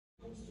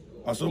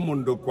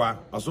Osomundo kwa,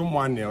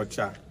 osomwane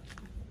ocha.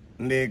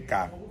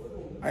 Neka.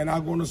 I na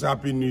go no say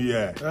happy new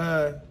year.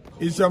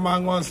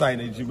 Ishamango sign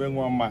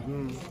ejimenwoma.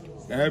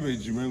 Ebe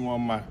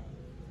ejimenwoma.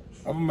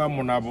 Abuma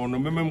monabo no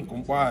memem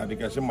kumpa de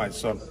kase my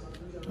son.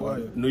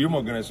 No you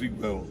mo gonna speak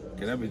well.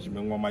 Can ebe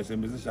ejimenwoma is a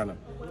musician.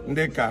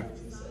 Ndeka,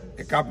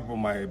 a couple of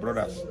my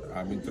brothers.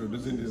 I'm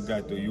introducing this guy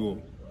to you.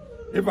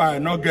 If I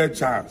not get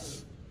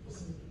chance,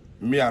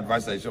 me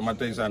advice I should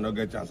matter is I not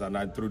get chance and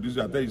I introduce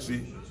you. I tell you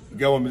see,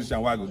 get one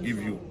musician what I go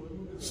give you.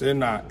 Say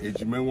na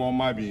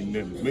ejimenwoma be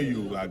name. May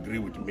you agree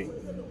with me.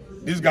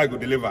 This guy go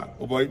deliver.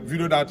 Oh boy,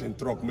 video that in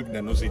truck, make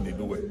them not say they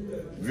do it.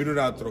 Video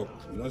that truck,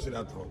 you don't see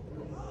that truck.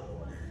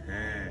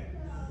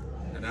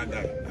 And that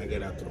guy, I get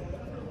that truck.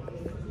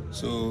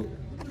 So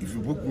if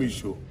you book me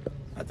show,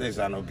 I tell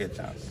you I not get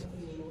chance.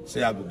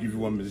 Say I go give you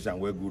one musician,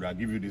 we're good. I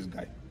give you this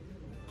guy.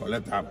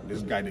 Collect up.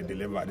 This guy they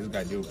deliver. This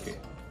guy they okay.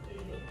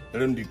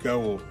 Tell him the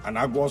girl, and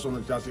I go also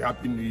to say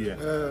Happy New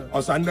Year.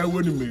 Or Sunday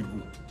when you make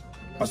good.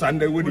 Or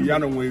Sunday when the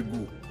Yano way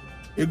good.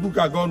 Egu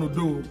ka go no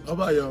do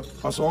obayo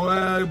oso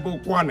ebo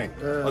kwane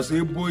oso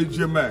ebo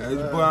ejeme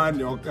ebo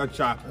ani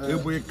okacha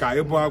ebo ika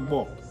ebo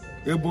agbo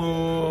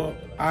ebo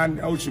an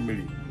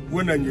ochimiri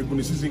when anyegu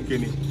ni season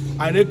keni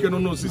aneke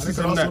no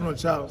season na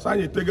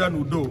sanye tega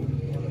no do.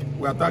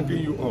 We are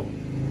thanking you all.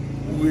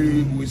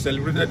 We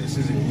celebrated the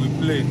season, we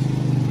played,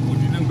 we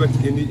didn't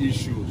get any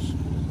issues.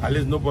 At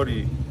least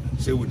nobody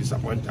say we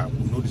disappoint them.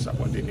 We don't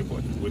disappoint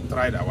anybody. We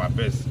tried our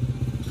best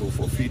to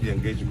fulfill the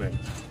engagement.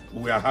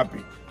 We are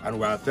happy, and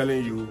we are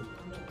telling you,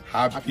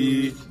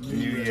 Happy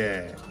New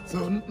Year.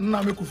 So,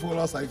 na me kufu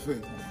lo sai fe.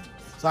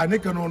 So, I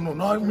need to know no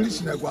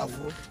milishi na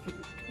gwafo.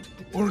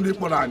 Onu de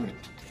ponani.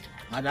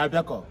 Anya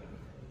biako.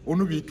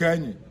 Onu bi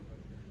kanyi.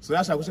 So, ya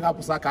shakusha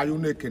kapusa kayu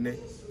na ekene.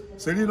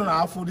 So, you know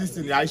na afo this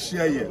thing I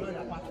share here.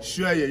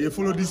 Share here. You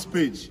follow this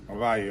page.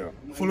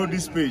 Follow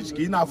this page.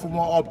 Ki na afo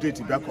more update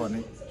biako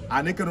ni.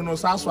 Ani ke no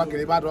sa so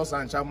akere ba do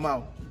sancha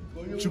ma.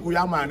 Chuku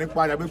ya ma ni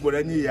pa ya be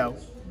gbore ni ya.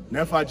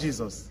 Never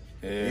Jesus.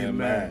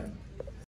 Amen.